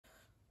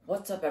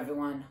What's up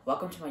everyone,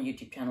 welcome to my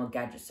YouTube channel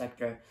Gadget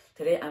Sector.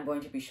 Today I'm going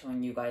to be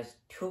showing you guys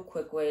two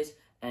quick ways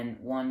and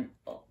one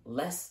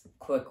less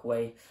quick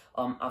way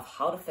of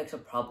how to fix a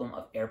problem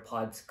of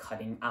AirPods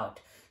cutting out.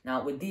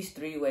 Now with these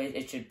three ways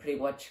it should pretty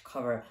much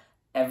cover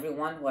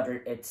everyone,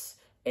 whether it's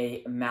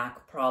a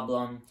Mac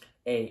problem,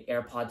 a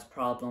AirPods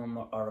problem,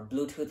 or a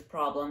Bluetooth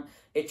problem.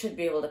 It should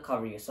be able to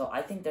cover you. So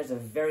I think there's a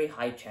very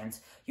high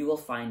chance you will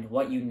find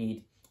what you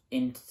need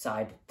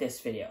inside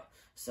this video.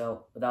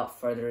 So without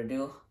further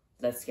ado,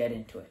 let's get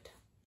into it.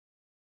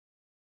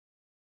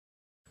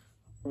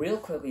 Real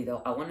quickly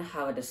though, I want to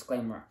have a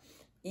disclaimer.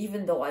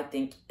 Even though I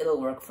think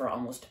it'll work for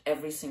almost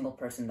every single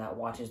person that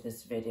watches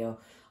this video,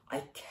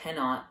 I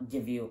cannot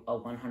give you a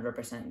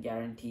 100%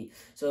 guarantee.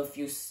 So if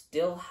you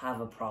still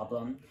have a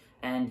problem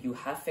and you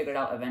have figured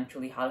out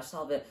eventually how to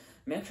solve it,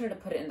 make sure to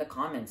put it in the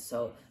comments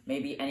so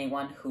maybe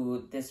anyone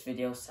who this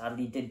video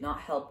sadly did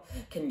not help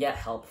can get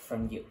help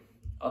from you.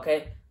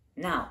 Okay,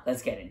 now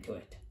let's get into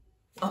it.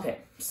 Okay,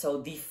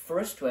 so the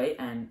first way,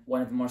 and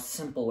one of the more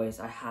simple ways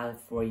I have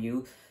for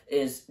you,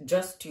 is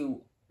just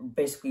to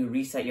basically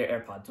reset your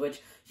AirPods,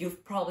 which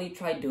you've probably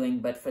tried doing,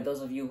 but for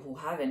those of you who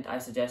haven't, I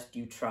suggest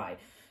you try.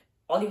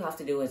 All you have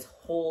to do is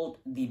hold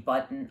the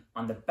button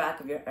on the back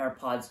of your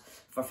AirPods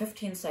for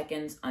 15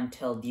 seconds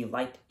until the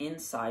light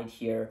inside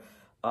here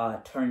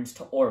turns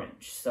to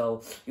orange.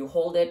 So you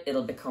hold it,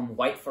 it'll become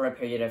white for a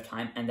period of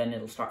time, and then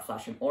it'll start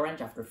flashing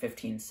orange after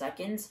 15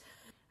 seconds.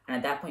 And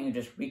at that point, you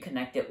just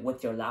reconnect it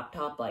with your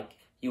laptop like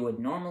you would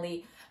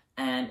normally,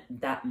 and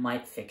that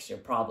might fix your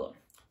problem.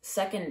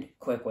 Second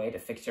quick way to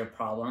fix your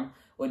problem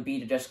would be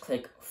to just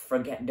click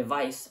Forget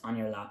Device on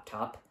your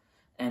laptop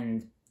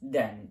and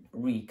then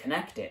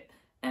reconnect it.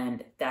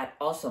 And that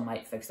also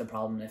might fix the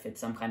problem if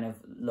it's some kind of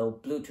low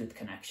Bluetooth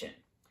connection.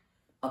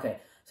 Okay,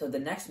 so the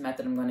next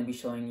method I'm going to be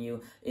showing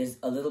you is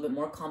a little bit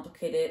more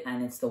complicated,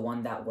 and it's the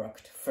one that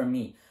worked for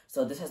me.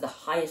 So this has the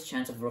highest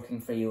chance of working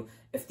for you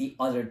if the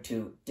other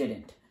two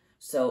didn't.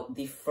 So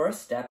the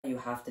first step you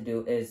have to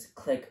do is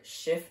click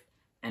Shift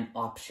and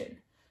Option.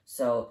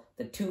 So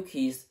the two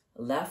keys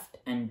left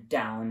and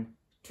down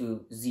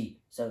to Z.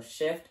 So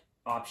Shift,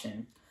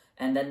 Option,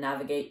 and then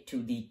navigate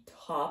to the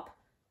top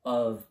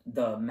of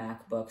the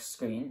MacBook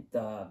screen,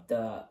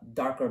 the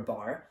darker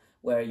bar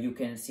where you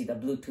can see the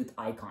Bluetooth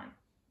icon.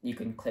 You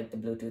can click the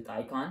Bluetooth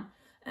icon,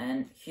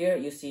 and here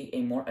you see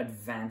a more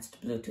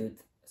advanced Bluetooth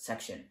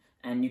section.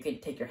 And you can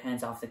take your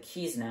hands off the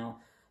keys now.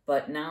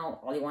 But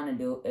now all you want to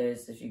do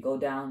is, if you go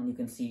down, you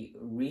can see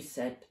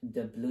Reset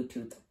the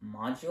Bluetooth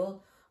module.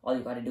 All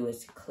you got to do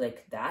is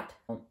click that.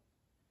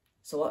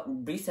 So what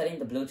resetting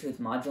the Bluetooth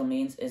module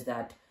means is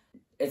that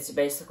it's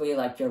basically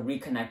like you're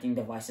reconnecting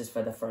devices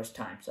for the first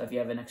time. So if you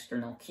have an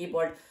external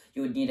keyboard,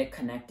 you would need to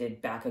connect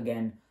it back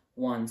again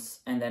once,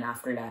 and then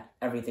after that,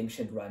 everything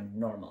should run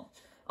normal.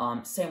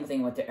 Same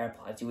thing with the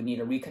AirPods. You would need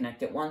to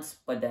reconnect it once,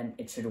 but then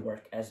it should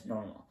work as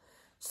normal.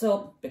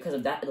 So because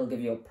of that, it'll give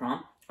you a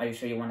prompt. Are you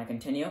sure you want to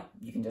continue?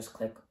 You can just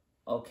click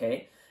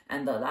OK.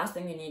 And the last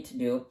thing you need to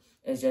do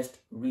is just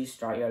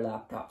restart your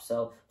laptop.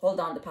 So hold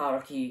down the power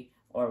key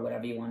or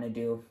whatever you want to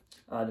do.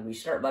 The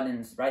restart button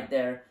is right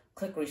there.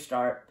 Click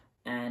restart.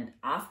 And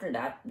after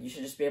that, you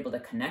should just be able to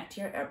connect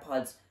to your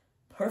AirPods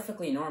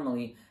perfectly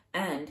normally,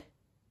 and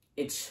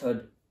it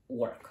should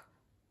work.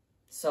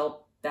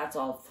 So that's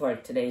all for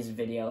today's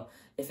video.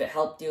 If it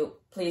helped you,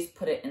 please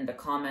put it in the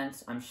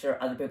comments. I'm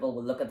sure other people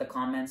will look at the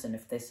comments, and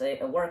if they say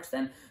it works,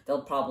 then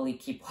they'll probably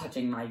keep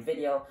watching my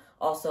video.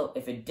 Also,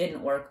 if it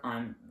didn't work,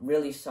 I'm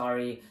really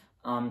sorry.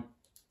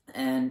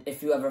 And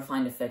if you ever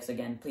find a fix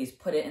again, please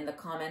put it in the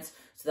comments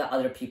so that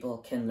other people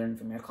can learn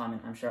from your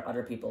comment. I'm sure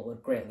other people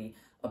would greatly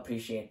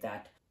appreciate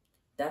that.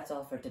 That's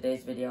all for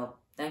today's video.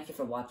 Thank you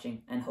for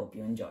watching and hope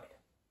you enjoy.